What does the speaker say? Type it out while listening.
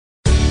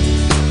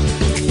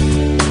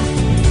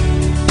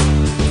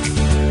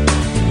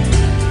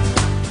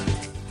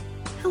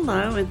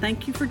and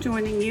thank you for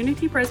joining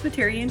Unity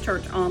Presbyterian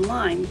Church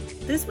online.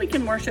 This week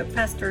in worship,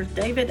 Pastors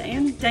David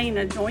and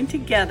Dana joined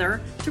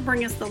together to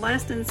bring us the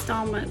last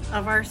installment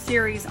of our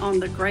series on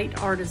the Great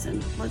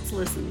Artisan. Let's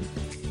listen.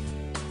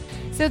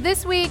 So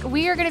this week,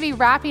 we are going to be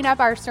wrapping up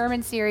our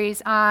sermon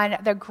series on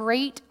the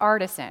Great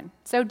Artisan.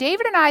 So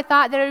David and I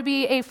thought that it would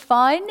be a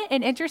fun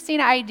and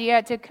interesting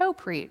idea to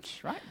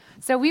co-preach. Right.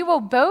 So we will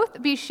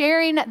both be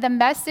sharing the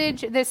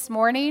message this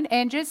morning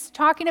and just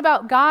talking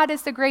about God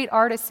as the great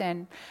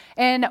artisan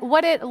and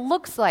what it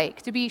looks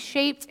like to be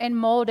shaped and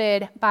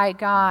molded by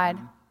God.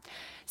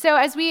 So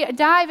as we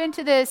dive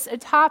into this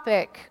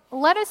topic,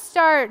 let us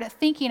start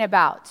thinking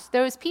about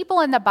those people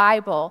in the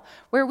Bible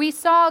where we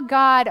saw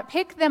God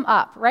pick them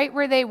up right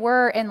where they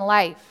were in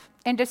life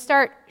and to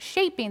start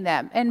shaping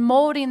them and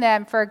molding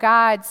them for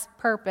God's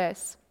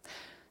purpose.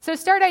 So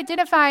start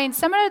identifying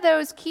some of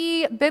those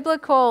key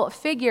biblical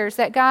figures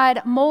that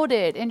God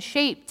molded and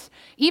shaped,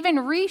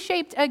 even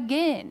reshaped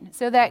again,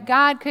 so that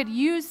God could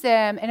use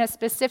them in a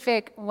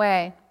specific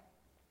way.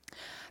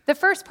 The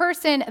first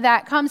person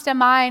that comes to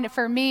mind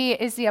for me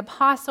is the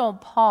Apostle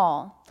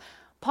Paul.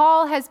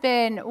 Paul has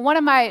been one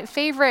of my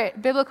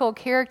favorite biblical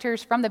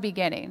characters from the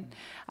beginning.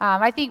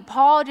 I think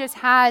Paul just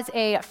has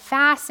a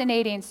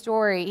fascinating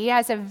story. He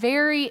has a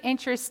very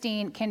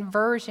interesting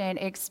conversion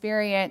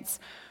experience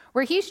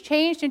where he's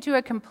changed into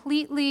a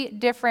completely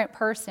different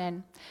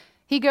person.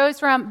 He goes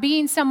from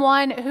being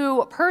someone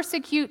who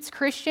persecutes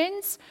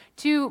Christians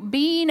to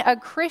being a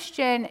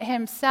Christian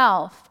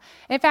himself.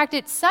 In fact,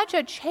 it's such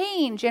a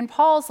change in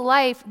Paul's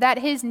life that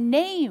his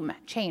name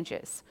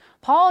changes.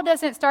 Paul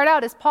doesn't start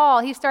out as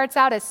Paul, he starts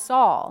out as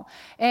Saul.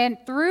 And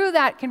through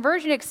that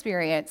conversion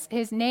experience,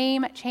 his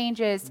name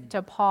changes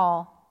to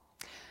Paul.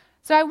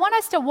 So I want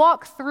us to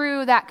walk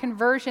through that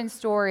conversion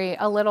story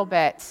a little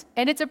bit.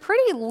 And it's a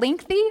pretty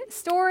lengthy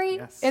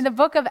story in the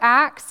book of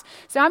Acts.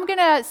 So I'm going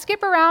to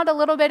skip around a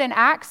little bit in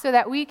Acts so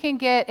that we can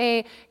get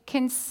a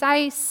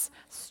concise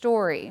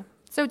story.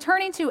 So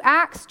turning to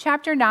Acts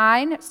chapter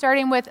 9,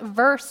 starting with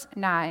verse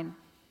 9.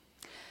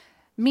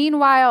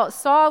 Meanwhile,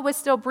 Saul was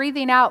still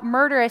breathing out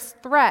murderous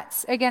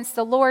threats against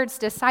the Lord's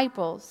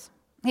disciples.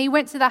 He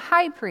went to the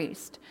high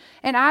priest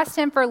and asked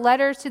him for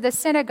letters to the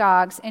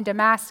synagogues in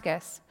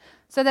Damascus,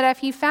 so that if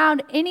he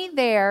found any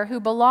there who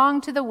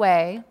belonged to the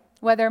way,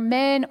 whether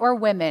men or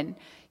women,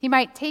 he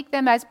might take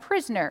them as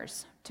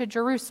prisoners to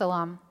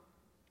Jerusalem.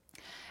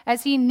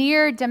 As he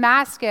neared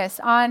Damascus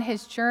on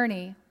his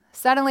journey,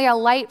 suddenly a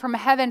light from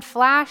heaven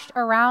flashed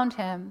around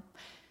him.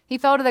 He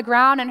fell to the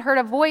ground and heard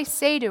a voice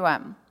say to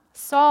him,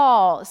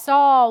 "Saul,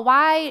 Saul,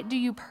 why do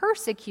you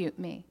persecute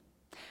me?"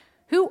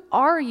 "Who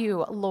are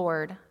you,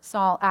 Lord?"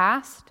 Saul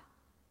asked.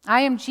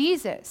 "I am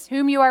Jesus,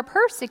 whom you are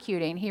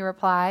persecuting," he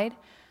replied.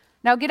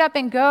 "Now get up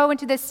and go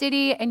into the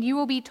city, and you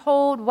will be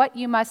told what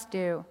you must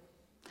do."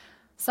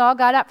 Saul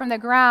got up from the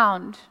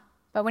ground,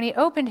 but when he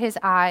opened his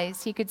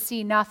eyes, he could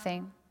see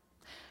nothing.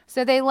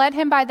 So they led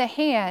him by the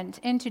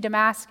hand into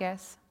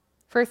Damascus.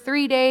 For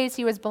 3 days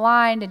he was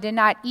blind and did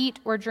not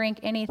eat or drink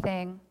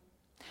anything.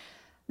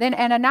 Then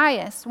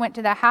Ananias went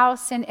to the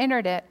house and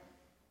entered it.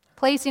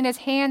 Placing his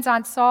hands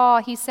on Saul,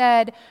 he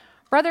said,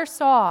 "Brother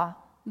Saul,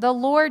 the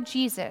Lord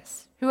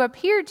Jesus, who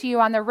appeared to you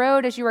on the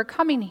road as you were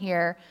coming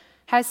here,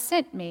 has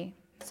sent me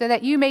so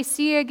that you may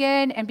see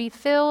again and be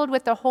filled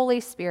with the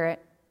Holy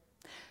Spirit."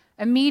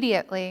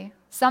 Immediately,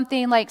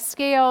 something like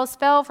scales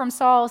fell from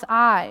Saul's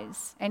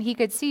eyes, and he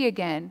could see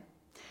again.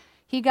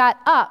 He got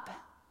up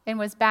and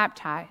was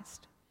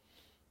baptized.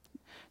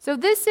 So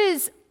this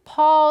is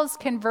Paul's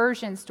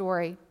conversion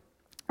story.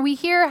 We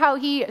hear how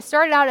he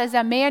started out as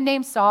a man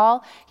named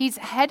Saul. He's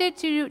headed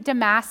to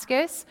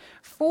Damascus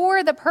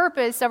for the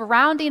purpose of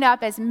rounding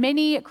up as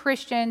many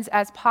Christians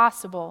as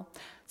possible,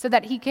 so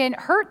that he can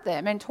hurt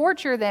them and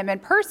torture them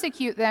and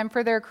persecute them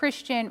for their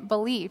Christian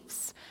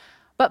beliefs.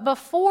 But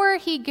before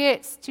he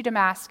gets to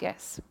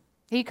Damascus,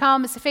 he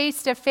comes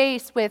face to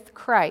face with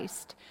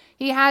Christ.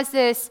 He has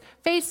this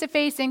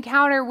face-to-face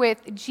encounter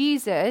with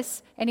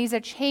Jesus, and he's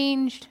a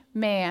changed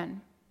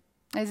man.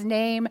 His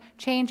name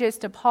changes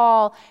to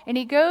Paul, and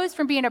he goes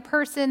from being a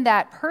person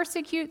that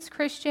persecutes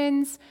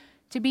Christians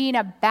to being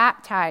a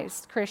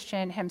baptized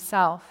Christian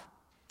himself.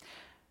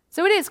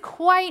 So it is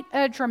quite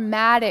a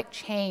dramatic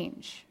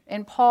change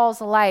in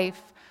Paul's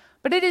life,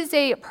 but it is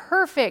a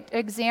perfect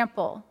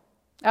example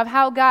of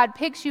how God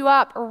picks you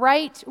up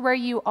right where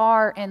you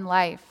are in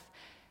life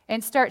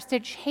and starts to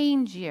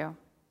change you.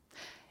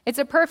 It's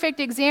a perfect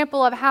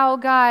example of how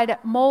God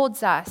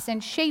molds us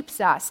and shapes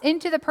us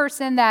into the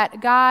person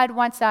that God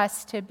wants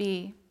us to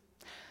be.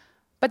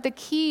 But the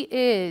key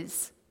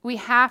is we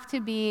have to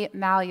be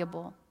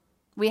malleable.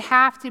 We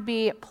have to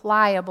be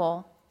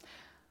pliable.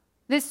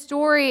 This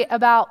story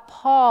about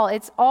Paul,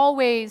 it's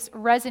always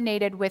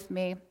resonated with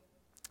me.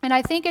 And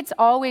I think it's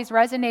always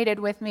resonated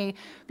with me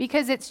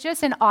because it's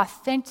just an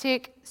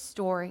authentic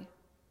story.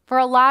 For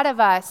a lot of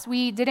us,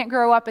 we didn't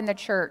grow up in the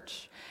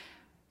church.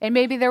 And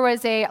maybe there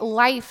was a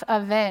life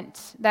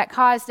event that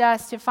caused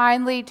us to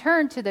finally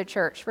turn to the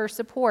church for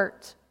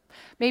support.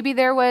 Maybe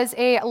there was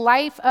a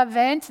life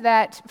event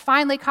that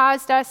finally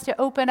caused us to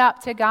open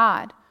up to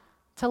God,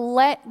 to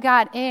let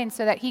God in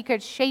so that he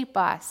could shape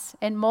us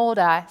and mold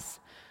us.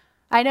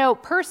 I know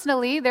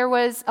personally there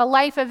was a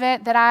life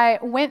event that I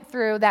went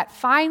through that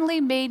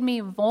finally made me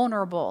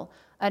vulnerable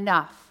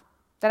enough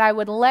that I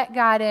would let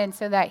God in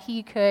so that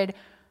he could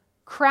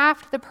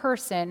craft the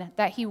person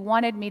that he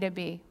wanted me to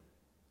be.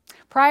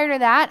 Prior to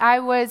that, I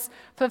was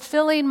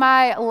fulfilling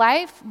my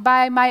life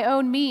by my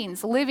own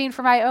means, living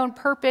for my own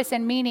purpose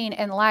and meaning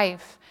in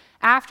life.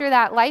 After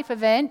that life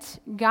event,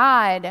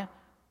 God,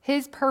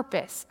 his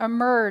purpose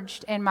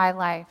emerged in my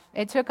life.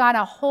 It took on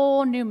a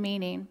whole new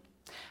meaning.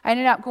 I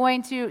ended up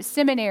going to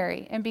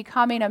seminary and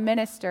becoming a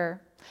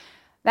minister.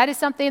 That is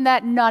something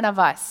that none of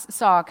us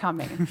saw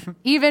coming.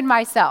 Even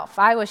myself,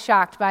 I was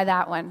shocked by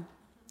that one.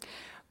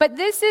 But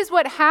this is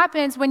what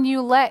happens when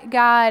you let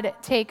God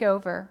take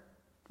over.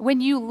 When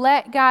you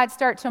let God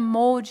start to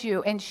mold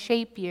you and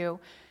shape you,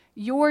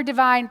 your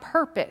divine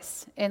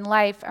purpose in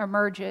life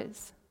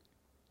emerges.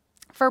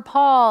 For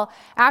Paul,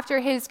 after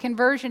his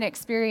conversion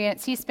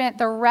experience, he spent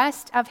the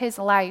rest of his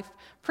life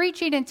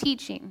preaching and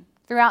teaching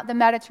throughout the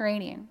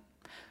Mediterranean,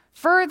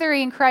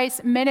 furthering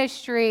Christ's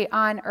ministry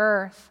on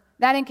earth.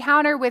 That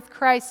encounter with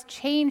Christ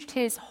changed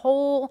his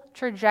whole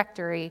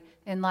trajectory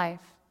in life.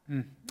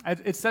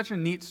 It's such a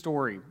neat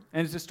story.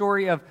 And it's a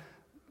story of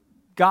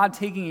God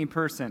taking a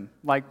person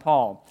like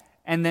Paul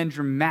and then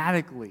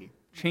dramatically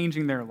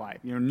changing their life,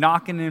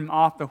 knocking him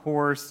off the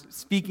horse,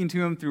 speaking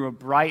to him through a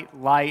bright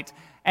light.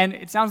 And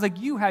it sounds like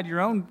you had your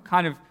own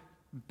kind of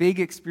big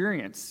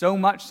experience, so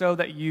much so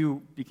that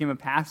you became a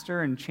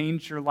pastor and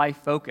changed your life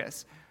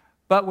focus.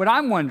 But what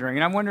I'm wondering,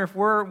 and I wonder if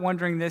we're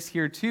wondering this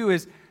here too,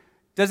 is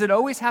does it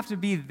always have to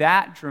be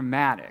that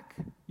dramatic?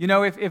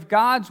 If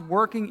God's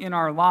working in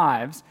our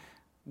lives,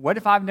 what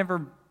if I've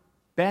never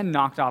been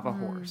knocked off a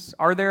horse?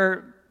 Are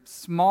there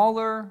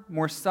smaller,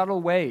 more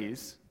subtle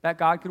ways that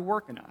God could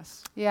work in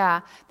us?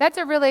 Yeah, that's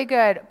a really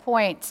good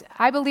point.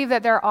 I believe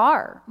that there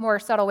are more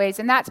subtle ways,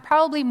 and that's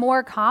probably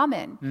more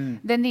common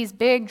than these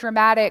big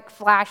dramatic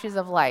flashes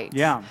of light.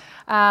 Yeah.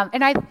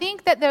 And I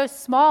think that those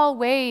small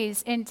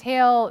ways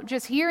entail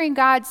just hearing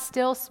God's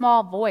still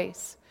small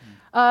voice,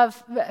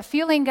 of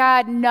feeling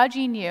God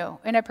nudging you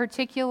in a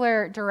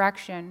particular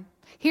direction.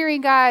 Hearing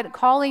God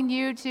calling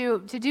you to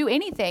do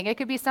anything. It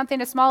could be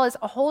something as small as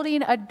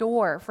holding a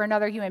door for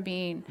another human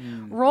being,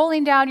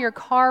 rolling down your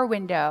car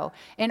window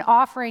and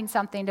offering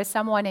something to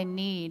someone in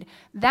need.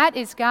 That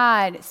is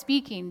God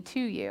speaking to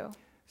you.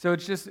 So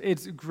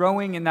it's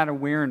growing in that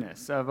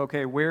awareness of,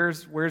 okay,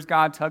 where's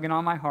God tugging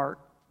on my heart?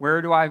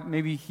 Where do I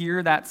maybe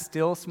hear that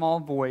still small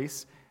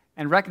voice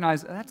and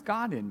recognize that's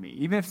God in me?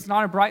 Even if it's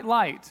not a bright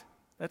light,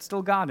 that's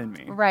still God in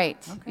me. Right.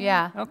 Okay.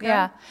 Yeah. Okay.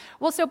 Yeah.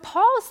 Well, so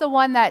Paul's the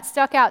one that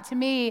stuck out to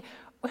me.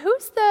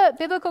 Who's the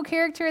biblical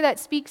character that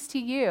speaks to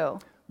you?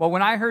 Well,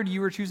 when I heard you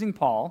were choosing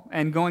Paul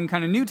and going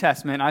kind of New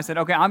Testament, I said,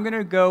 okay, I'm going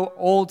to go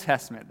Old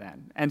Testament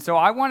then. And so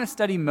I want to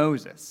study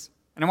Moses.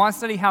 And I want to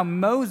study how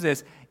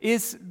Moses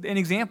is an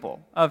example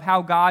of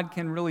how God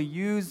can really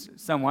use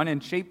someone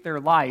and shape their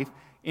life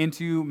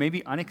into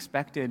maybe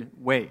unexpected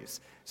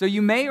ways. So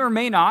you may or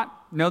may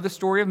not know the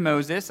story of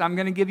Moses. I'm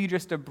going to give you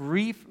just a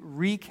brief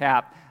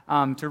recap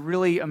to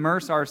really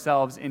immerse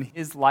ourselves in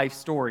his life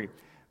story.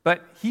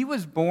 But he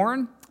was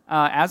born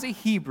as a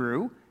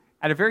Hebrew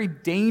at a very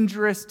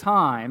dangerous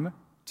time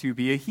to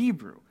be a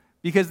Hebrew,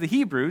 because the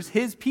Hebrews,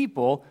 his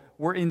people,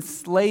 were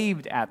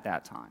enslaved at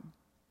that time.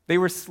 They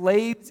were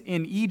slaves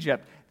in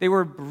Egypt. They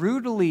were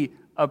brutally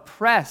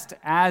oppressed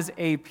as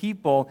a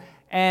people,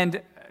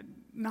 and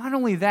not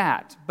only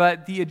that,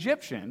 but the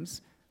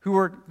Egyptians, who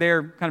were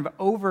their kind of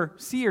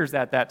overseers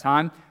at that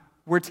time,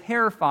 were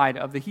terrified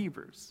of the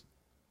Hebrews.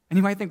 And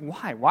you might think,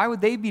 why? Why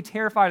would they be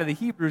terrified of the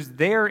Hebrews?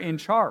 They're in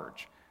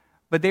charge.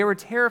 But they were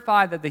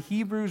terrified that the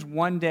Hebrews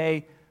one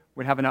day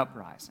would have an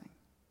uprising.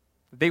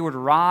 That they would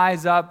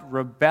rise up,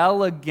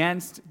 rebel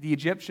against the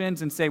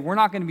Egyptians, and say, we're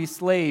not going to be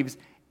slaves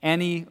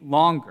any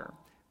longer.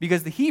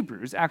 Because the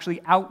Hebrews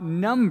actually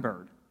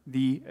outnumbered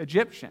the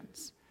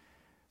Egyptians.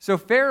 So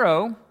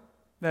Pharaoh,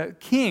 the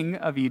king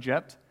of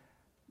Egypt,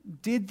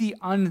 did the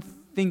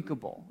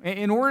unthinkable.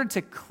 In order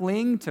to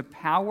cling to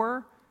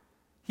power,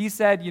 he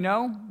said,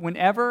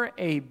 whenever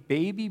a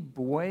baby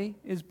boy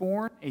is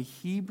born, a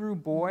Hebrew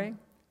boy,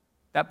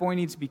 that boy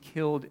needs to be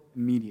killed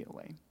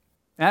immediately.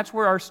 And that's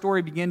where our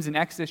story begins in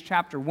Exodus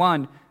chapter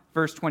 1,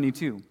 verse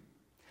 22. It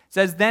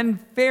says, Then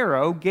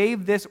Pharaoh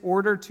gave this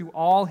order to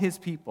all his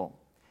people.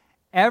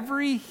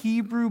 Every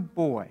Hebrew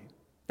boy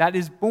that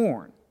is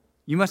born,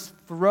 you must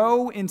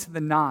throw into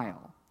the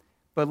Nile,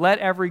 but let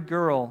every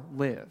girl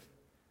live.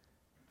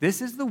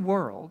 This is the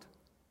world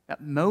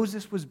that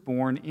Moses was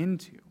born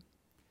into.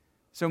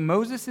 So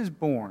Moses is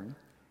born,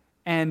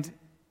 and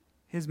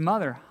his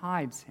mother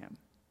hides him.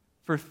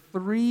 For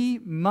 3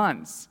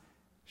 months,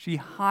 she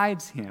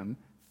hides him,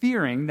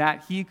 fearing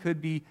that he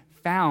could be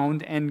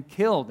found and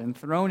killed and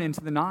thrown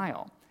into the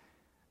Nile.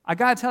 I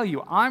got to tell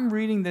you, I'm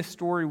reading this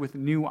story with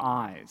new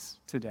eyes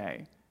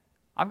today.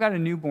 I've got a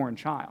newborn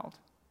child.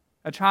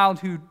 a child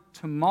who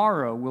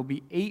tomorrow will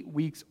be 8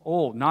 weeks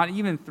old, not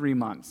even 3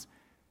 months.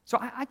 So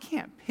I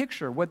can't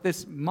picture what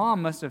this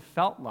mom must have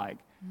felt like,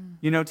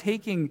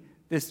 taking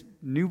this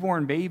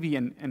newborn baby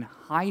and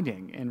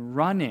hiding and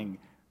running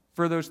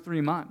for those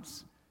 3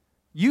 months.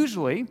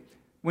 Usually,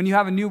 when you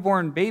have a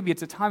newborn baby,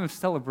 it's a time of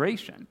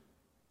celebration.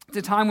 It's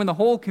a time when the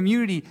whole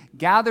community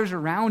gathers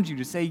around you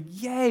to say,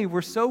 yay,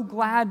 we're so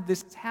glad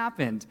this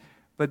happened.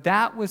 But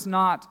that was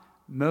not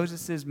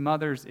Moses'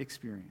 mother's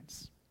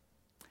experience.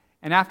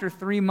 And after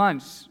 3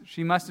 months,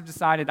 she must have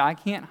decided, I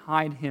can't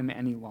hide him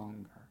any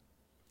longer.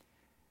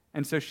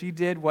 And so she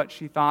did what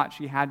she thought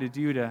she had to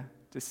do to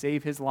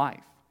save his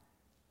life,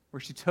 where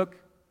she took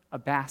a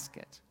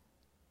basket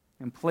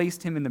and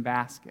placed him in the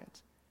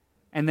basket,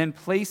 and then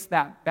placed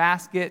that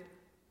basket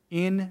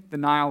in the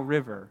Nile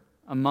River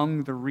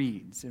among the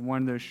reeds in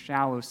one of those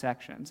shallow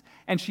sections.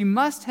 And she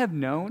must have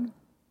known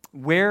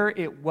where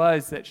it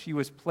was that she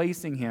was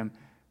placing him,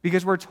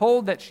 because we're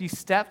told that she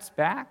steps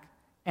back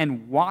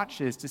and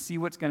watches to see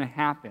what's going to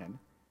happen.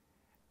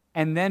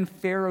 And then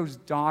Pharaoh's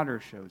daughter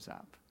shows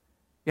up.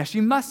 Yeah,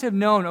 she must have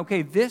known,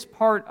 okay, this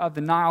part of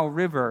the Nile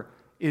River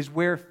is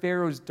where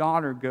Pharaoh's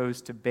daughter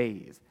goes to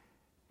bathe.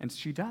 And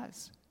she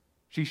does.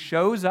 She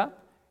shows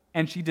up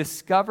and she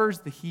discovers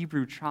the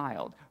Hebrew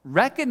child,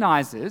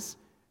 recognizes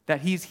that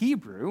he's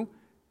Hebrew,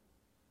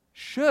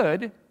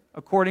 should,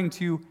 according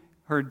to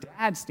her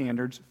dad's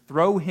standards,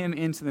 throw him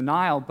into the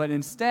Nile, but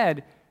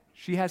instead,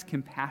 she has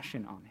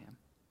compassion on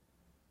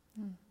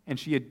him. And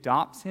she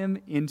adopts him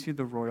into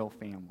the royal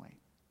family.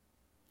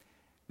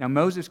 Now,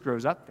 Moses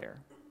grows up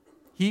there.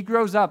 He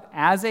grows up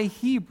as a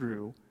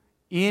Hebrew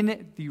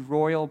in the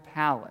royal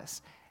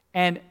palace.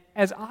 And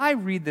as I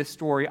read this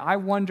story, I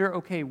wonder,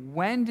 okay,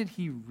 when did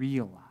he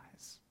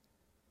realize?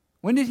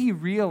 When did he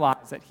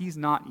realize that he's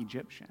not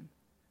Egyptian?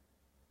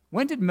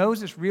 When did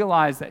Moses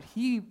realize that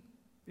he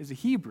is a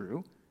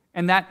Hebrew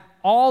and that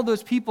all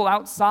those people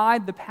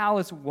outside the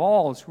palace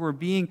walls who were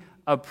being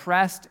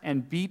oppressed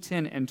and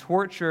beaten and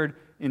tortured,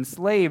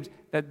 enslaved,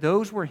 that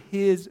those were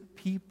his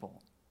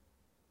people?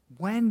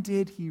 When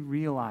did he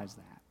realize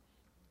that?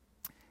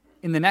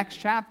 In the next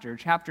chapter,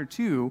 chapter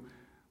 2,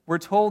 we're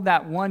told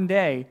that one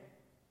day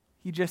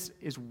he just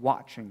is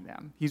watching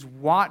them. He's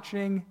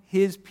watching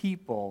his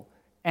people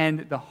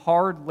and the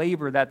hard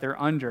labor that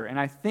they're under. And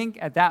I think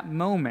at that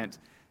moment,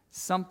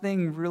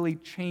 something really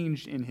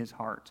changed in his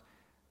heart.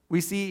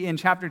 We see in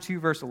chapter 2,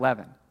 verse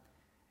 11.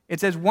 It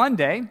says, one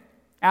day,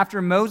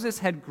 after Moses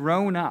had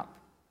grown up,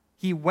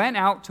 he went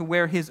out to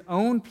where his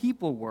own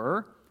people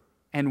were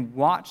and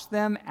watched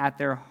them at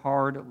their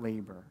hard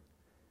labor.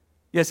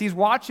 Yes, he's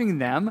watching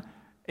them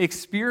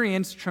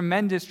experience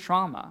tremendous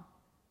trauma.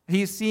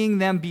 He's seeing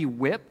them be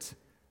whipped,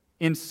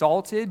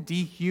 insulted,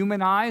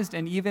 dehumanized,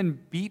 and even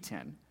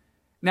beaten.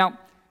 Now,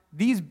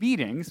 these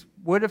beatings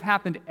would have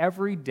happened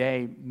every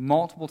day,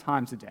 multiple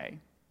times a day,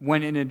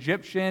 when an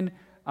Egyptian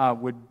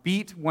would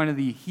beat one of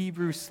the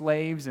Hebrew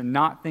slaves and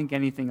not think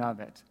anything of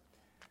it.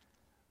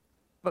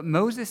 But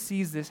Moses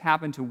sees this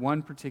happen to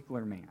one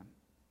particular man.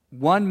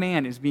 One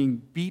man is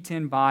being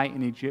beaten by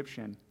an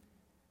Egyptian,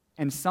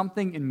 and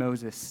something in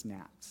Moses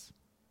snaps.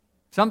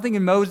 Something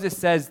in Moses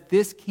says,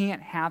 this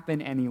can't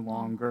happen any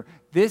longer.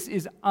 This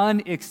is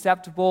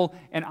unacceptable,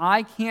 and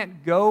I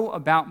can't go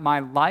about my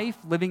life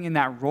living in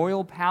that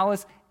royal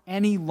palace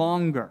any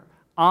longer.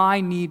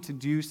 I need to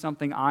do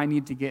something. I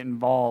need to get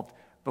involved.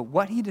 But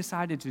what he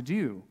decided to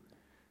do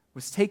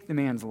was take the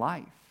man's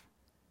life.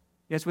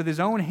 Yes, with his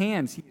own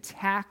hands, he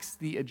attacks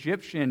the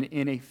Egyptian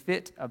in a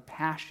fit of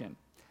passion.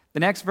 The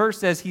next verse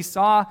says, he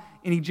saw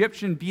an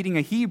Egyptian beating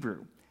a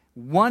Hebrew,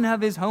 one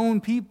of his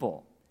own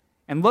people,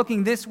 and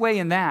looking this way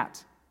and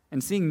that,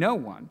 and seeing no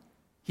one,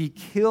 he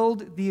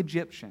killed the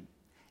Egyptian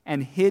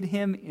and hid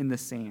him in the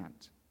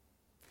sand.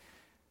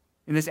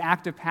 In this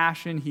act of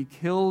passion, he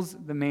kills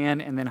the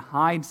man and then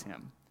hides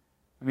him.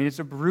 I mean, it's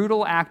a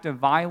brutal act of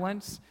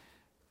violence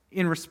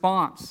in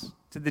response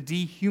to the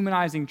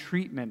dehumanizing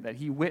treatment that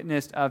he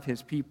witnessed of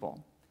his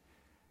people.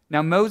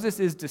 Now, Moses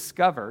is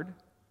discovered.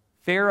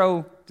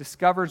 Pharaoh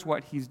discovers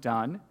what he's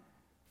done.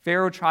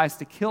 Pharaoh tries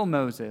to kill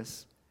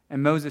Moses,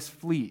 and Moses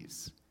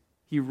flees.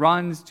 He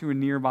runs to a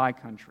nearby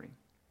country.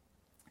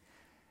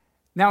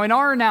 Now, in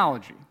our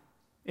analogy,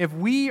 if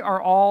we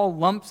are all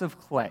lumps of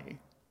clay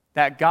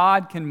that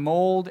God can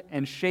mold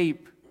and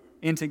shape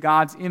into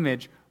God's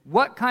image,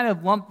 what kind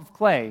of lump of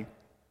clay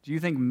do you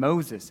think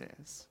Moses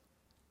is?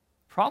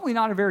 Probably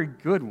not a very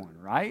good one,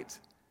 right?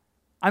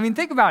 I mean,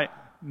 think about it.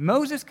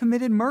 Moses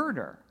committed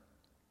murder.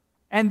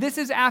 And this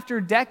is after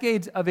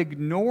decades of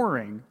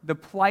ignoring the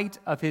plight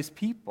of his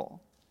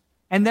people.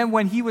 And then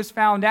when he was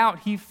found out,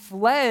 he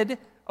fled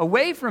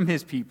away from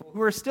his people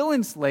who are still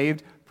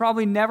enslaved,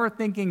 probably never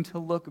thinking to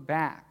look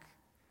back.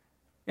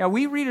 Now,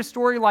 we read a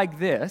story like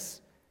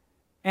this,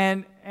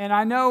 and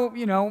I know,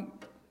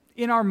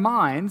 in our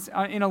minds,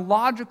 in a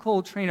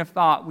logical train of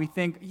thought, we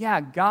think, yeah,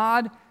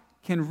 God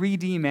can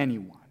redeem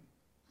anyone,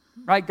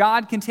 right?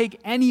 God can take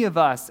any of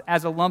us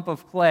as a lump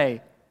of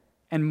clay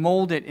and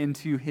mold it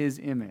into his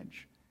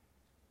image.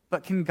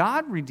 But can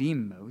God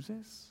redeem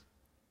Moses?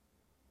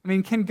 I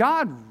mean, can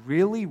God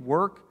really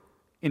work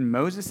in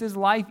Moses'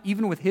 life,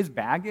 even with his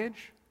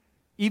baggage,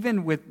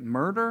 even with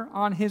murder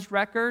on his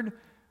record?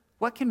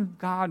 What can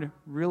God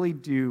really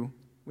do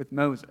with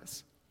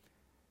Moses?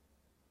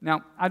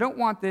 Now, I don't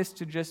want this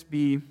to just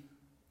be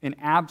an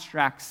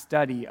abstract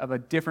study of a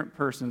different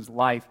person's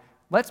life.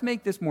 Let's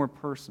make this more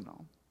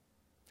personal.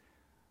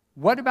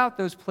 What about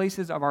those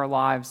places of our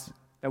lives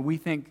that we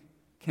think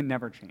can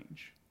never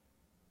change?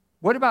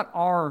 What about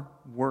our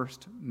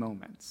worst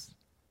moments?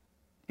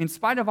 In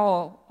spite of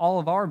all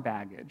of our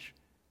baggage,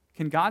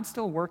 can God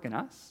still work in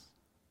us?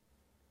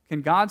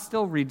 Can God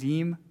still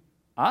redeem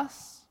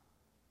us?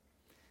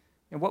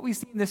 And what we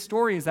see in this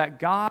story is that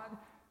God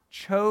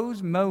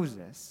chose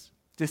Moses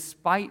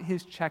despite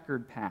his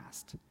checkered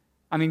past.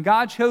 I mean,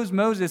 God chose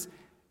Moses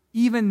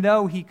even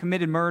though he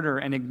committed murder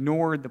and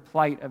ignored the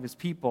plight of his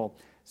people.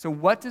 So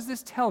what does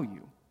this tell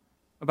you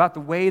about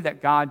the way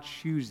that God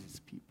chooses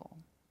people?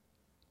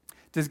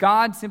 Does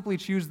God simply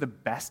choose the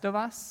best of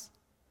us?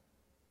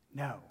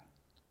 No.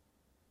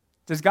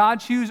 Does God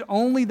choose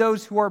only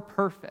those who are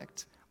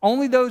perfect?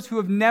 Only those who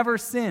have never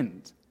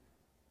sinned?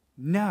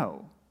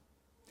 No.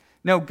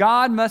 No,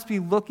 God must be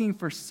looking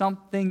for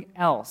something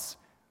else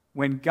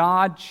when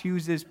God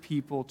chooses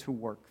people to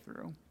work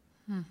through.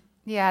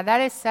 Yeah, that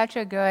is such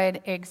a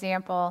good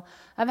example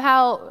of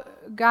how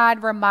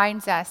God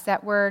reminds us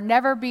that we're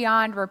never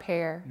beyond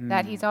repair,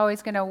 that he's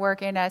always going to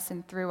work in us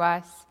and through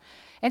us.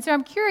 And so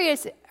I'm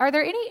curious, are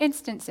there any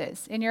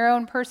instances in your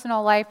own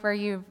personal life where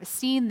you've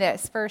seen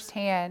this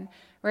firsthand,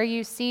 where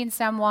you've seen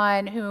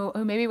someone who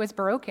maybe was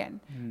broken,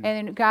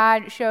 and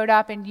God showed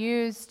up and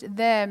used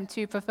them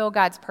to fulfill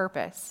God's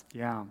purpose?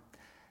 Yeah.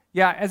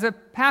 Yeah, as a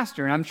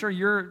pastor, and I'm sure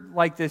you're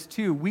like this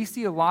too, we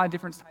see a lot of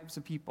different types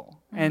of people.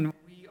 And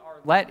we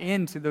are let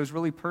into those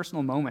really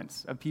personal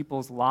moments of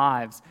people's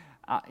lives,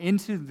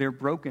 into their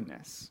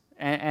brokenness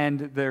and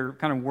their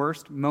kind of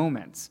worst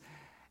moments.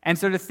 And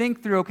so to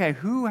think through, okay,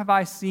 who have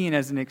I seen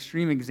as an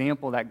extreme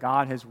example that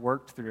God has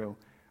worked through?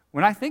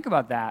 When I think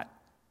about that,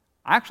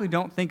 I actually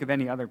don't think of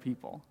any other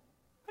people.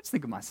 I just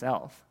think of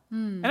myself.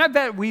 And I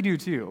bet we do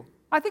too.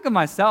 I think of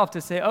myself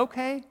to say,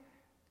 okay,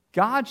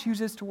 God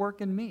chooses to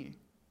work in me.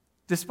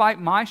 Despite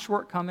my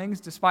shortcomings,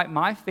 despite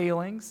my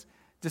failings,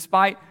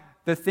 despite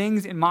the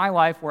things in my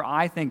life where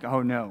I think,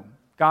 oh no,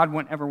 God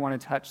wouldn't ever want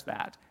to touch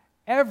that.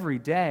 Every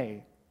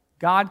day,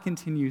 God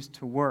continues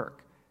to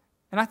work.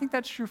 And I think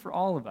that's true for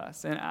all of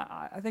us. And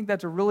I think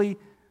that's a really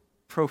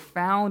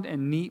profound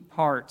and neat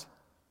part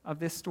of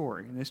this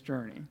story and this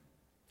journey.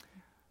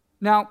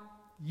 Now,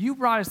 you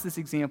brought us this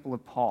example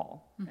of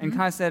Paul and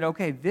kind of said,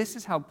 okay, this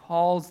is how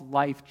Paul's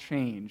life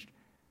changed.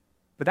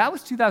 But that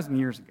was 2,000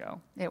 years ago.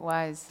 It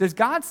was. Does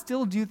God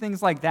still do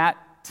things like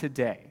that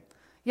today?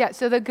 Yeah,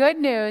 so the good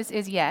news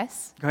is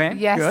yes. Okay,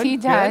 yes, good, he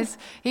does.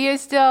 good. He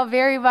is still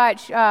very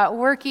much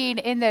working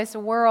in this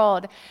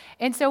world.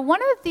 And so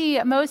one of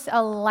the most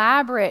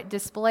elaborate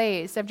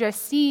displays of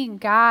just seeing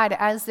God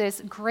as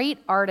this great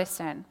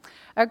artisan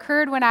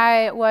occurred when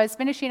I was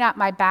finishing up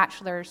my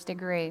bachelor's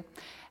degree.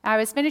 I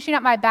was finishing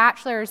up my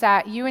bachelor's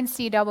at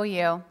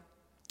UNCW.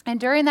 And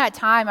during that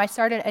time, I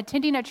started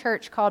attending a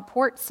church called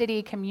Port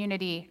City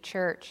Community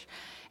Church.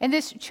 And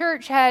this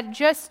church had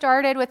just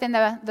started within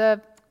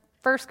the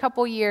first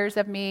couple years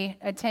of me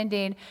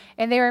attending,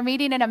 and they were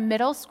meeting in a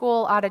middle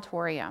school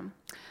auditorium.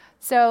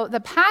 So the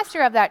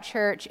pastor of that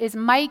church is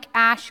Mike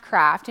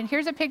Ashcraft, and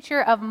here's a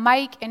picture of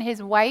Mike and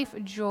his wife,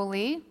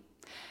 Julie.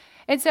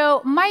 And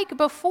so Mike,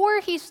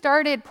 before he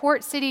started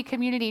Port City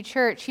Community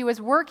Church, he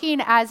was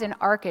working as an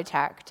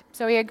architect.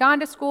 So he had gone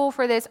to school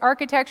for this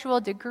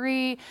architectural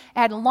degree,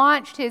 had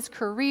launched his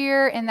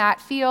career in that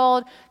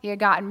field. He had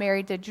gotten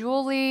married to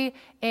Julie,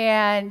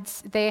 and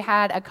they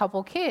had a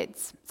couple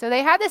kids. So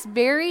they had this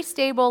very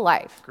stable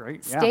life,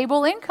 Great, yeah.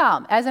 Stable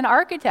income as an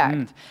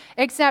architect.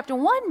 Except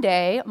one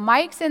day,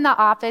 Mike's in the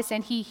office,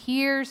 and he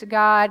hears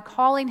God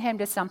calling him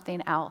to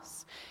something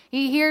else.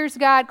 He hears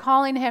God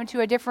calling him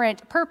to a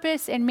different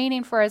purpose and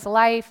meaning for his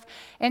life.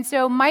 And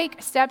so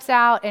Mike steps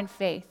out in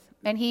faith,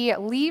 and he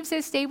leaves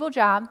his stable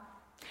job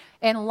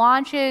and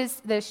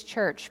launches this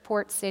church,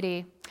 Port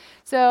City.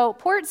 So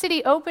Port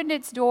City opened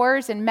its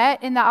doors and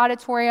met in the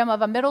auditorium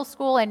of a middle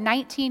school in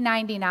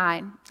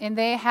 1999, and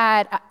they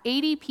had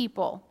 80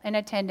 people in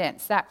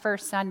attendance that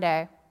first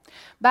Sunday.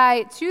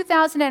 By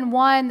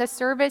 2001, the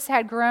service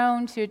had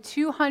grown to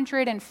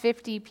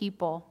 250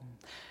 people.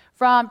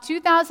 From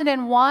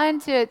 2001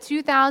 to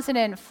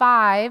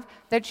 2005,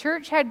 the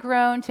church had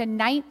grown to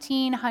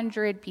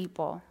 1,900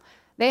 people.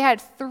 They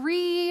had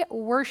 3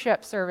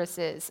 worship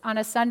services on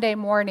a Sunday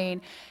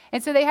morning,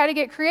 and so they had to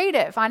get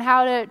creative on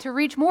how to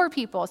reach more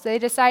people. So they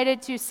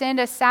decided to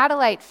send a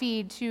satellite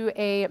feed to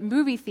a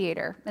movie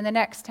theater in the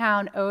next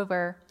town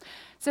over.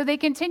 So they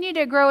continued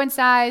to grow in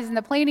size, and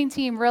the planning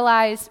team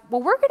realized,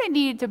 well, we're going to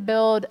need to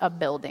build a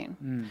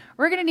building.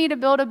 We're going to need to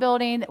build a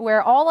building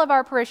where all of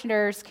our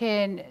parishioners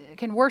can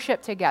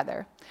worship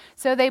together.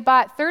 So they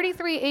bought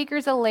 33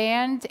 acres of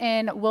land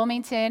in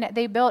Wilmington.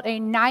 They built a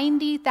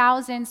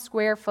 90,000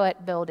 square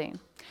foot building.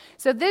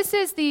 So this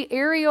is the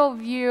aerial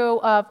view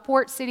of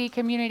Port City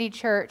Community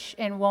Church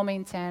in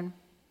Wilmington.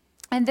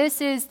 And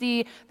this is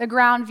the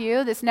ground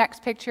view. This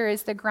next picture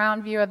is the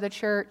ground view of the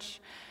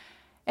church.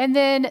 And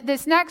then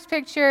this next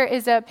picture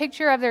is a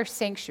picture of their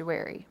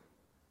sanctuary.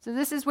 So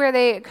this is where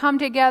they come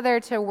together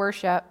to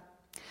worship.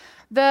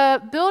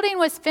 The building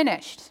was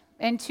finished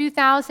in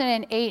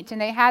 2008,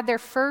 and they had their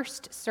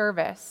first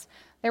service.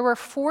 There were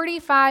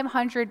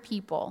 4,500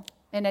 people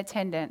in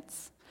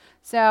attendance.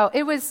 So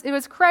it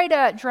was quite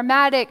a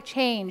dramatic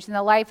change in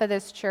the life of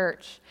this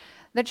church.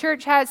 The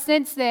church has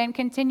since then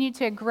continued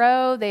to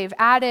grow. They've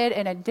added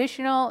an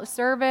additional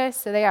service,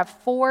 so they have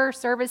 4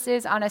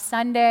 services on a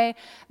Sunday.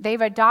 They've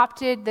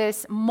adopted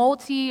this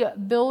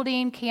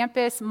multi-building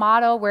campus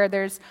model where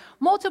there's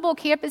multiple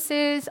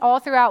campuses all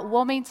throughout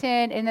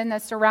Wilmington and then the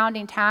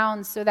surrounding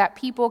towns so that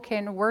people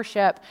can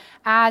worship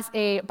as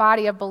a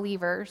body of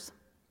believers.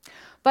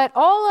 But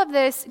all of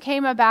this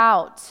came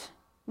about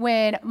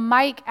when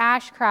Mike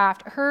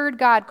Ashcraft heard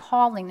God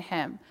calling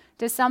him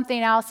to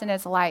something else in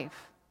his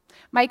life.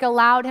 Mike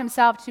allowed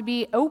himself to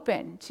be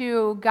open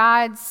to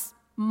God's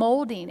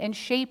molding and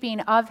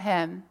shaping of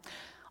him.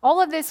 All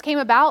of this came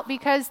about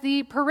because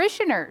the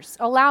parishioners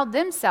allowed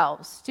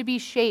themselves to be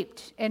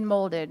shaped and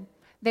molded.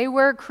 They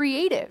were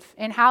creative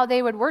in how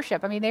they would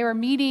worship. I mean, they were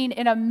meeting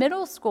in a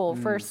middle school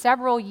for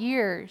several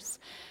years.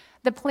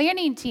 The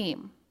planning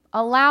team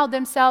allowed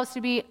themselves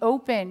to be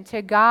open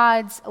to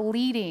God's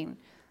leading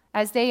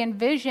as they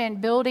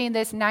envisioned building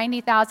this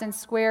 90,000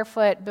 square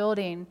foot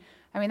building.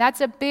 I mean, that's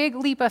a big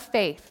leap of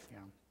faith.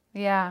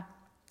 Yeah.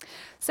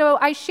 So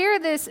I share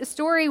this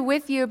story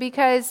with you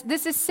because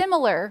this is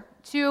similar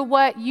to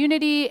what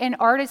Unity and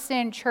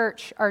Artisan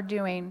Church are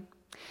doing.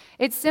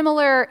 It's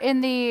similar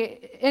in the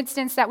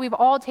instance that we've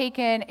all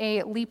taken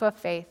a leap of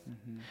faith,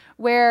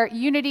 where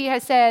Unity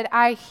has said,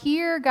 I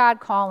hear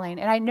God calling,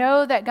 and I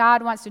know that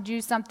God wants to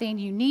do something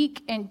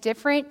unique and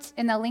different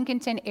in the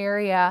Lincolnton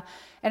area,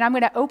 and I'm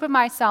going to open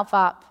myself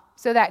up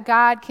so that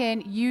God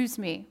can use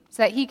me,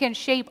 so that he can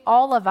shape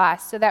all of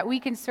us, so that we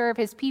can serve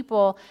his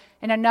people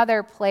in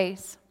another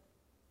place.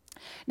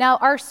 Now,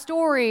 our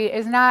story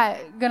is not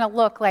going to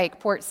look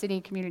like Port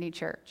City Community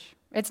Church.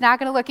 It's not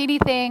going to look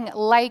anything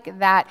like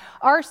that.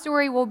 Our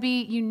story will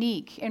be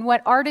unique, and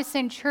what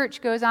Artisan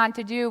Church goes on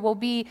to do will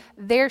be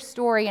their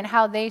story and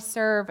how they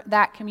serve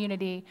that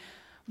community.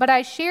 But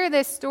I share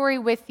this story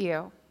with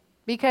you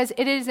because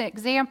it is an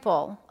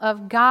example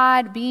of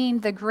God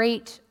being the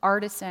great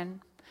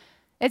artisan.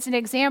 It's an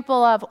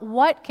example of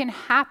what can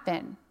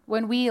happen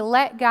when we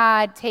let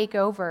God take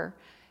over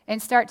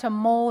and start to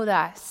mold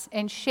us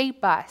and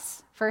shape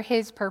us for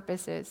his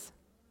purposes.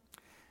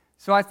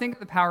 So I think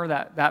the power of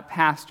that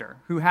pastor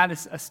who had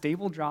a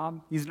stable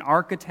job, he's an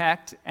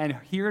architect, and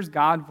hears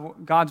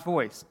God's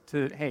voice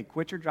to, hey,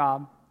 quit your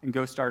job and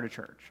go start a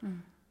church.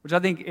 Which I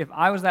think if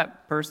I was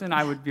that person,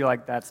 I would be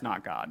like, that's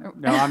not God.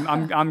 No,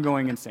 I'm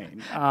going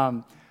insane.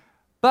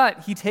 But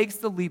he takes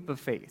the leap of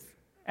faith.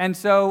 And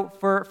so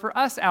for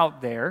us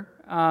out there,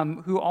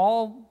 who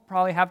all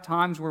probably have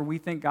times where we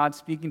think God's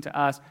speaking to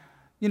us,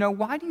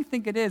 why do you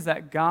think it is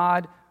that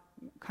God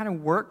kind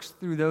of works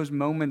through those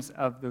moments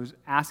of those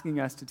asking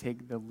us to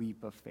take the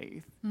leap of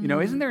faith?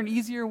 Isn't there an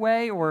easier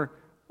way, or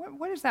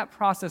what is that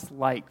process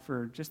like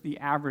for just the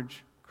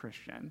average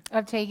Christian?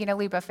 Of taking a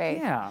leap of faith.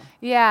 Yeah.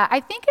 Yeah, I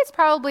think it's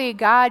probably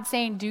God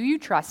saying, do you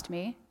trust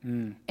me?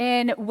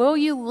 And will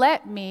you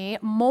let me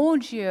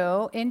mold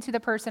you into the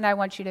person I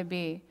want you to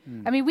be?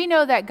 I mean, we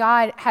know that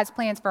God has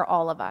plans for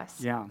all of us.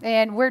 Yeah.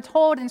 And we're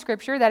told in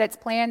Scripture that it's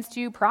plans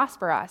to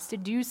prosper us, to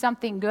do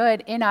something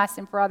good in us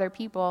and for other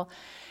people.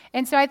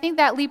 And so I think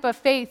that leap of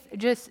faith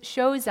just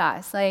shows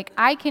us, like,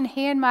 I can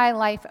hand my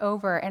life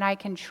over and I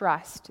can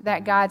trust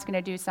that God's going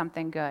to do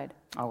something good.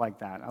 I like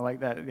that.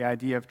 The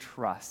idea of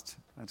trust.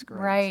 That's great.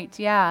 Right,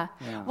 yeah.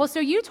 Yeah. Well, so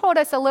you told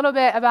us a little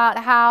bit about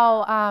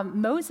how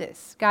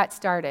Moses got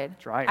started.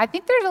 That's right. I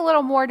think there's a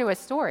little more to his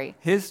story.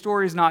 His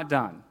story's not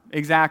done.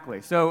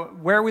 Exactly. So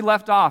where we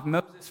left off,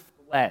 Moses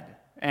fled,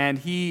 and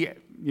he,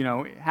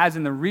 has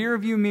in the rear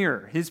view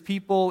mirror his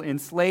people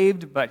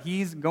enslaved, but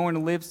he's going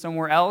to live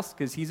somewhere else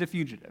because he's a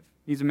fugitive.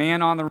 He's a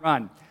man on the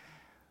run.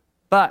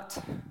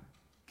 But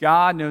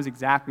God knows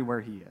exactly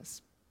where he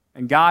is.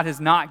 And God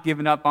has not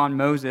given up on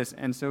Moses,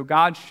 and so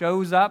God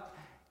shows up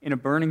in a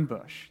burning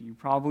bush. You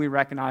probably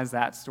recognize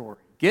that story.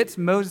 Gets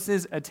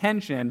Moses'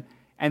 attention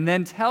and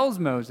then tells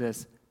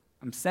Moses,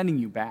 I'm sending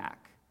you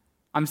back.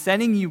 I'm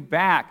sending you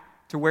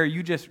back to where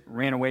you just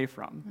ran away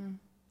from.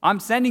 I'm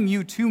sending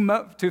you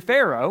to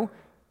Pharaoh,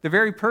 the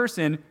very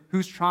person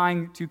who's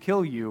trying to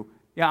kill you.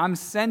 Yeah, I'm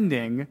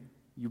sending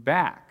you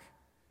back.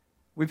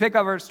 We pick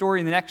up our story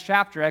in the next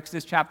chapter,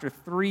 Exodus chapter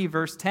 3,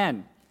 verse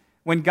 10,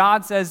 when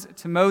God says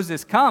to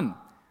Moses, come,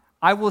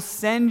 I will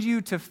send you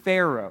to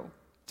Pharaoh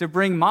to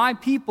bring my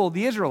people,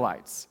 the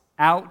Israelites,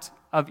 out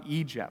of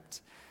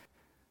Egypt.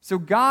 So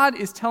God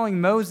is telling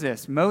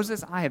Moses,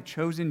 I have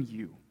chosen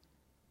you.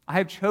 I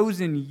have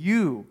chosen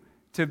you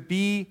to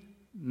be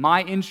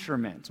my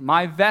instrument,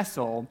 my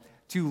vessel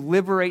to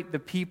liberate the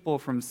people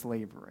from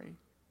slavery.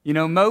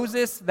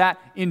 Moses, that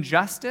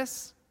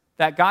injustice,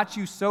 that got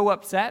you so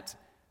upset,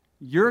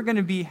 you're going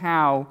to be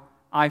how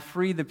I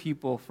free the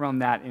people from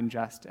that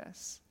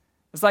injustice.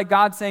 It's like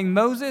God saying,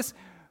 Moses,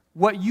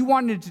 what you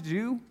wanted to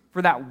do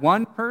for that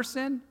one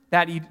person,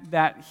 that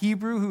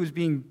Hebrew who was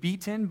being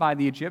beaten by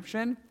the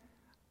Egyptian,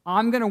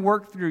 I'm going to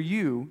work through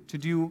you to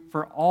do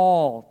for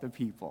all the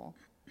people.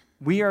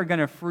 We are going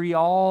to free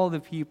all the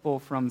people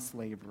from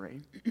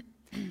slavery.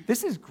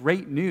 This is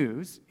great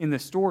news in the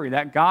story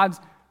that God's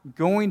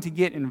going to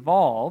get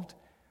involved.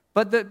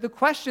 But the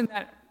question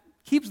that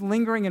keeps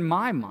lingering in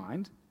my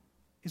mind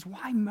is,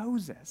 why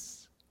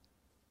Moses?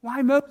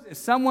 Why Moses?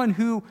 Someone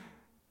who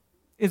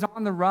is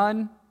on the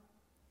run.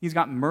 He's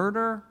got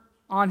murder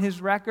on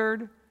his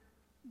record.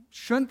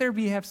 Shouldn't there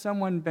have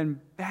someone been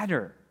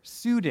better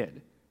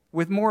suited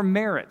with more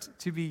merit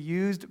to be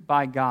used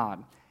by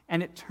God?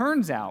 And it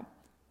turns out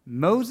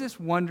Moses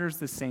wonders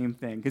the same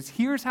thing, because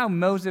here's how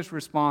Moses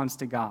responds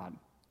to God.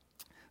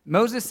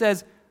 Moses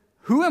says,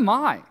 "Who am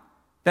I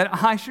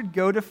that I should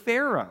go to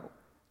Pharaoh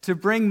to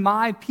bring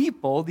my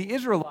people, the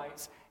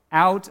Israelites,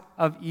 out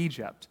of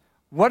Egypt?"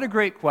 What a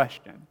great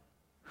question.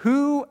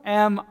 Who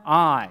am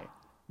I?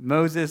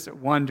 Moses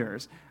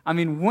wonders. I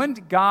mean,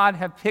 wouldn't God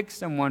have picked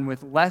someone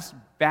with less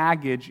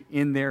baggage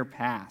in their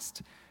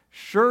past?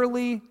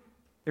 Surely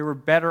there were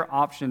better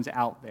options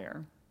out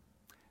there.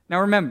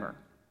 Now remember,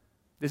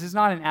 this is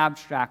not an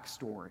abstract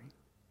story.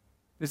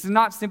 This is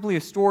not simply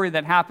a story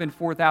that happened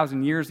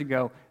 4,000 years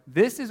ago.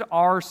 This is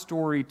our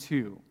story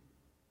too.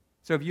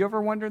 So have you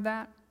ever wondered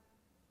that?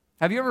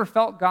 Have you ever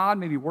felt God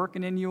maybe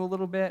working in you a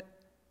little bit,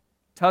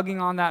 tugging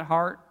on that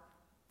heart,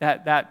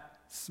 that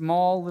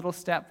small little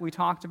step we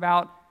talked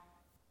about,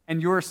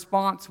 and your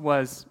response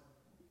was,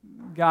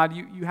 God,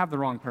 you have the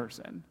wrong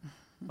person.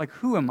 Like,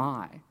 who am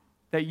I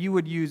that you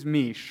would use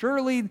me?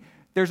 Surely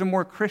there's a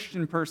more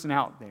Christian person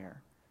out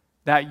there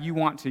that you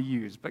want to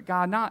use. But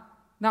God,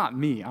 not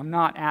me. I'm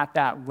not at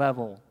that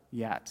level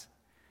yet.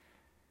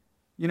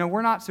 You know,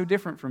 we're not so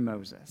different from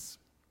Moses.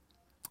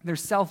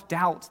 There's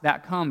self-doubt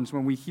that comes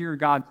when we hear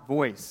God's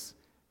voice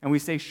and we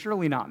say,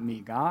 surely not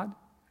me, God.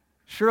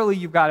 Surely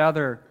you've got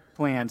other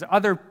plans,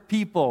 other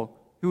people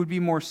who would be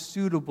more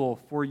suitable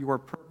for your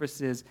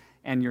purposes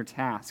and your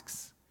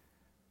tasks.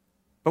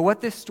 But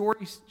what this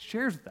story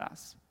shares with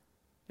us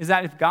is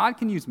that if God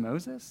can use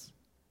Moses,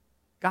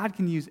 God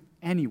can use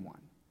anyone.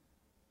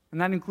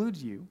 And that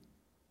includes you,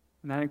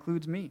 and that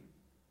includes me.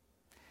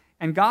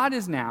 And God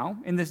is now,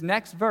 in this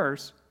next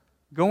verse,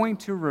 going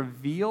to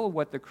reveal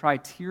what the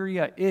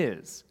criteria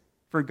is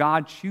for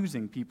God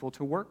choosing people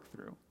to work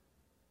through.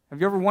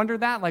 Have you ever wondered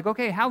that? Like,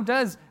 okay, how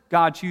does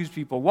God choose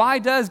people? Why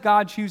does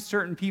God choose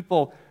certain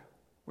people?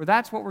 Well,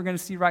 that's what we're going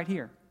to see right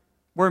here,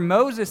 where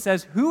Moses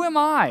says, "Who am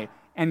I?"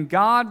 And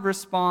God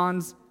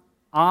responds,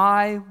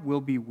 "I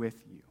will be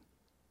with you."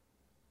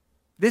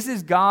 This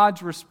is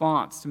God's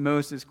response to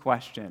Moses'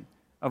 question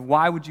of,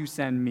 why would you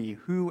send me?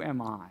 Who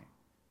am I?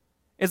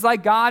 It's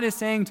like God is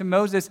saying to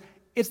Moses,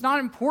 it's not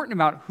important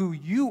about who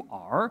you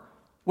are.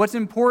 What's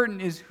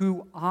important is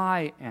who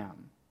I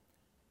am.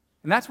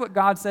 And that's what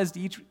God says to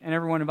each and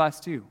every one of us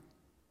too.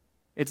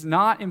 It's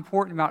not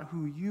important about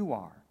who you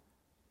are.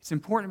 It's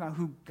important about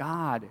who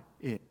God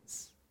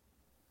is.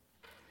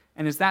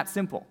 And it's that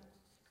simple.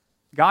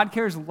 God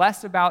cares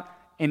less about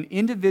an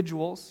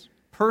individual's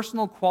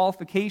personal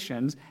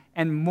qualifications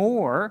and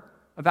more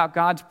about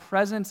God's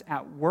presence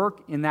at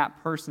work in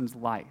that person's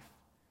life.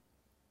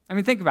 I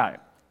mean, think about it.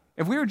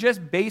 If we were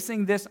just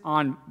basing this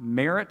on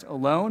merit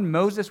alone,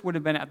 Moses would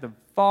have been at the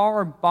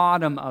far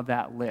bottom of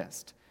that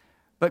list.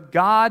 But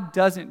God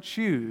doesn't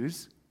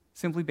choose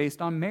simply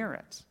based on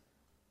merit.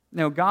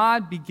 No,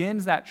 God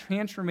begins that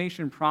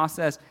transformation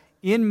process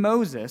in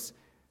Moses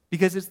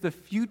because it's the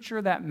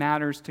future that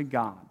matters to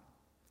God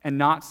and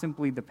not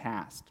simply the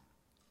past.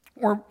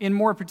 Or in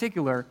more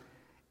particular,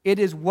 it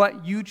is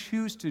what you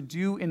choose to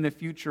do in the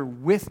future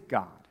with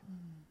God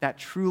that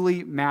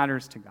truly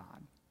matters to God.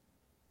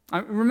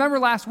 Remember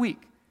last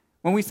week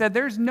when we said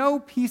there's no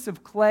piece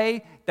of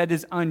clay that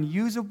is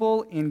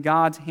unusable in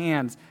God's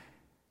hands.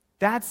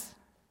 That's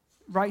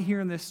right here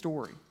in this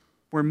story,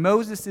 where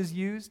Moses is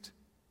used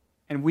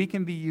and we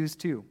can be used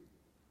too.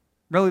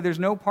 Really, there's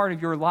no part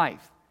of your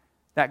life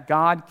that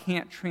God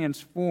can't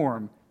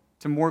transform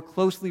to more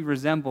closely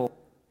resemble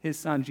his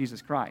son,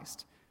 Jesus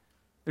Christ.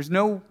 There's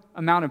no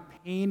amount of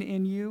pain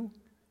in you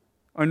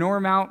or no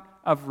amount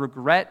of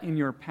regret in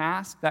your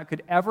past that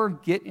could ever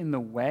get in the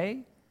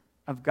way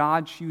of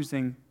God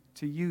choosing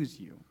to use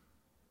you.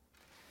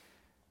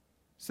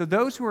 So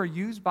those who are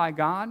used by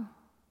God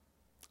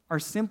are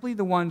simply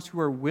the ones who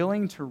are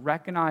willing to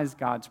recognize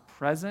God's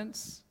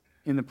presence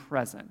in the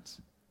present.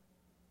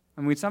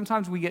 And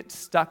sometimes we get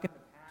stuck in the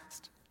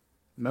past.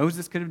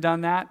 Moses could have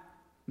done that.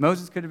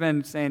 Moses could have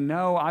been saying,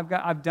 no,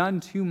 I've done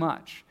too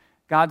much.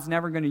 God's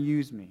never going to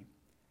use me.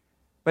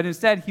 But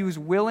instead, he was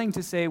willing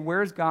to say,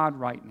 where's God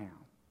right now?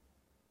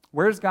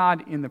 Where's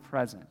God in the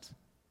present?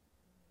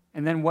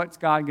 And then what's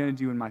God going to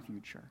do in my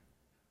future?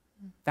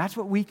 That's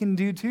what we can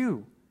do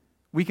too.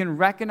 We can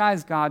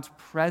recognize God's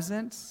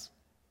presence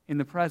in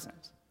the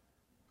present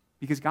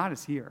because God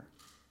is here,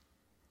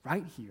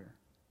 right here,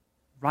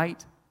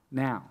 right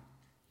now.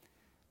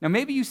 Now,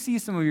 maybe you see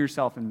some of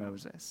yourself in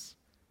Moses,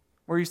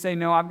 where you say,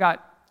 no, I've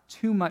got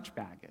too much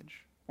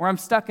baggage, or I'm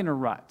stuck in a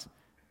rut.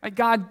 Like,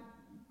 God,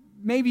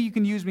 maybe you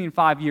can use me in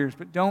 5 years,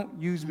 but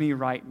don't use me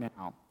right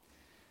now.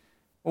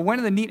 Well, one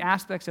of the neat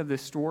aspects of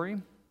this story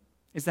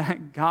is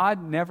that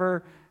God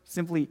never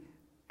simply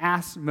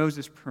asks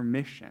Moses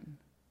permission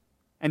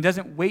and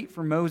doesn't wait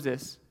for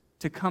Moses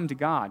to come to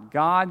God.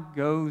 God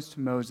goes to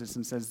Moses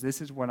and says,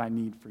 this is what I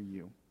need for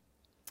you.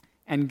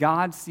 And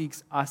God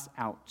seeks us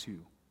out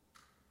too,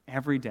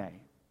 every day.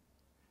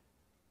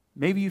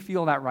 Maybe you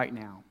feel that right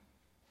now.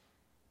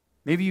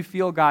 Maybe you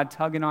feel God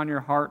tugging on your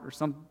heart or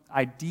some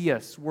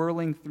idea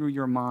swirling through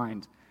your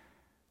mind.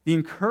 The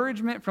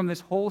encouragement from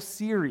this whole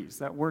series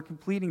that we're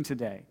completing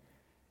today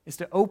is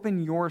to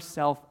open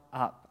yourself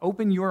up,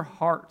 open your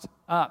heart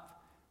up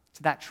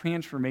to that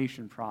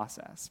transformation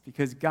process,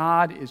 because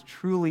God is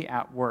truly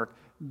at work.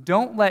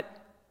 Don't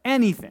let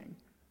anything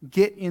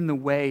get in the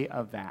way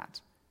of that.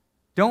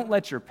 Don't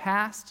let your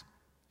past,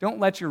 don't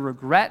let your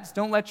regrets,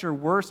 don't let your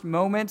worst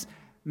moments,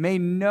 may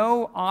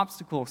no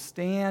obstacle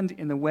stand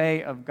in the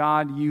way of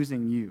God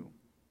using you.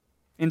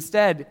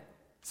 Instead,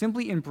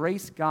 simply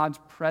embrace God's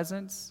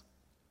presence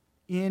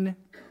in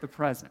the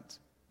present,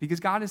 because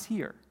God is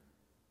here,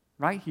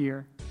 right now.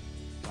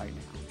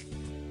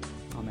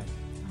 Amen.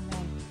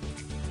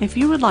 If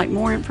you would like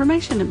more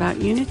information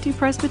about Unity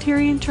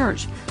Presbyterian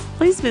Church,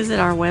 please visit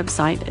our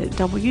website at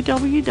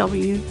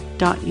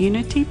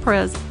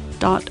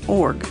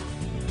www.unitypres.org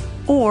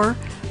or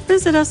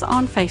visit us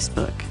on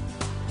Facebook.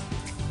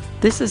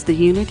 This is the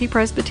Unity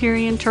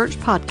Presbyterian Church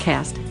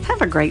podcast.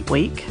 Have a great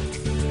week.